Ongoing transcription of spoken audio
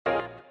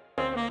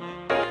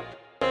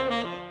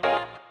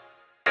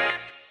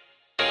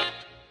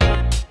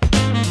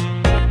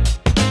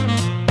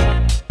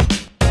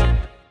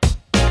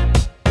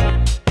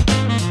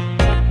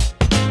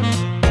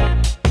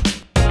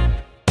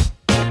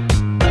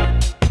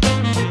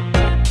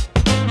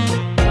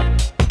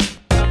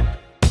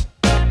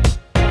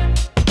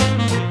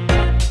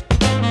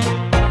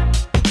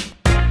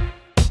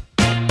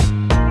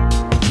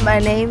My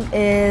name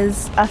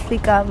is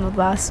Afrika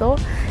Mabaso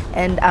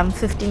and I'm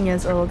 15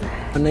 years old.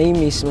 My name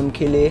is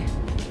Mamkele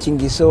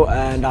Chingiso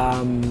and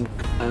I'm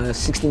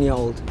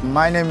 16-year-old.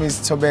 My name is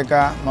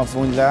Tobeka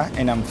Mavundla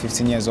and I'm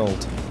 15 years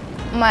old.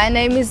 My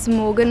name is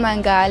Morgan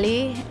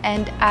Mangali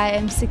and I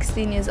am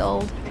 16 years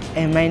old.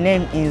 And my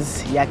name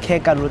is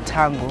Yakeka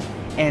Rutango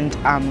and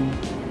I'm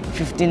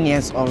 15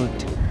 years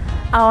old.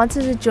 I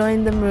wanted to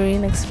join the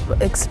Marine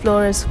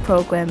Explorers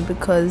program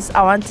because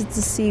I wanted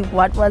to see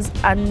what was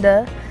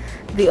under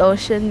the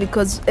ocean,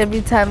 because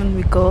every time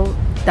we go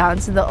down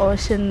to the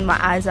ocean my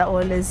eyes are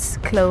always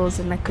closed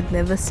and I could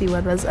never see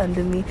what was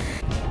under me.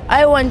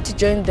 I want to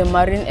join the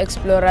Marine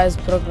Explorers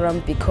program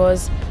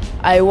because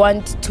I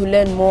want to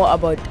learn more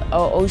about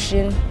our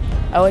ocean.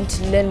 I want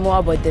to learn more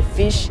about the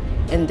fish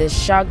and the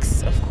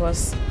sharks, of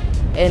course.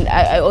 And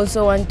I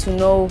also want to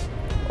know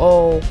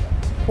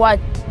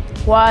what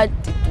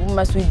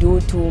must we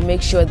do to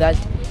make sure that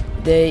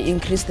they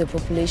increase the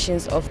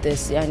populations of the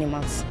sea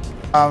animals.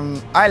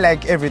 I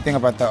like everything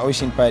about the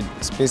ocean, but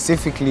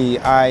specifically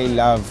I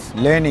love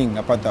learning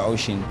about the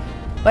ocean.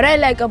 What I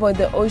like about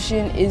the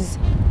ocean is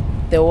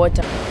the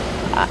water.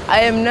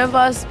 I am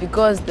nervous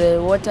because the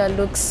water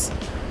looks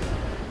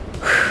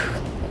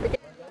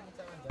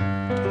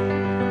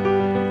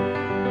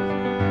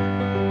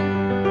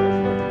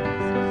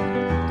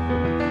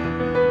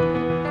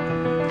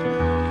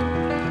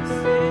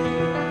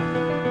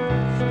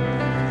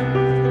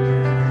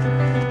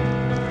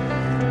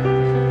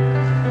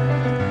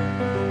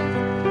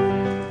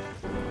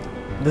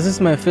This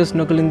is my first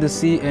snorkeling the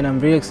sea and I'm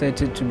very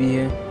excited to be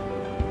here.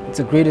 It's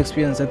a great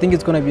experience. I think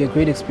it's going to be a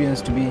great experience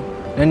to be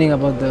learning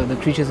about the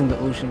creatures in the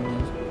ocean.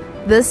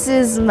 This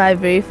is my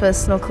very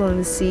first snorkel in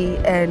the sea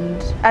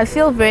and I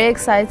feel very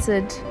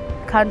excited.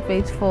 Can't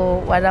wait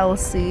for what I will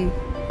see.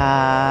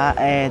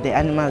 The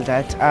animal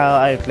that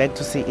I'd like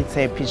to see, it's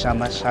a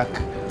pyjama shark.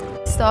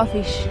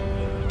 Starfish.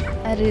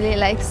 I really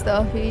like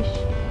starfish.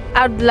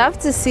 I'd love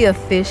to see a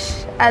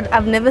fish.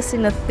 I've never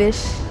seen a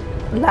fish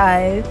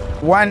live.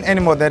 One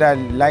animal that I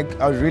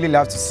really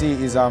love to see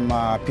is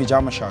a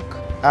pyjama shark.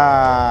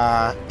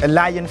 A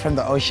lion from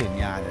the ocean,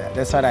 yeah,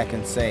 that's what I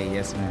can say,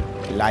 yes man,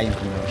 a lion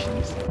from the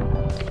ocean.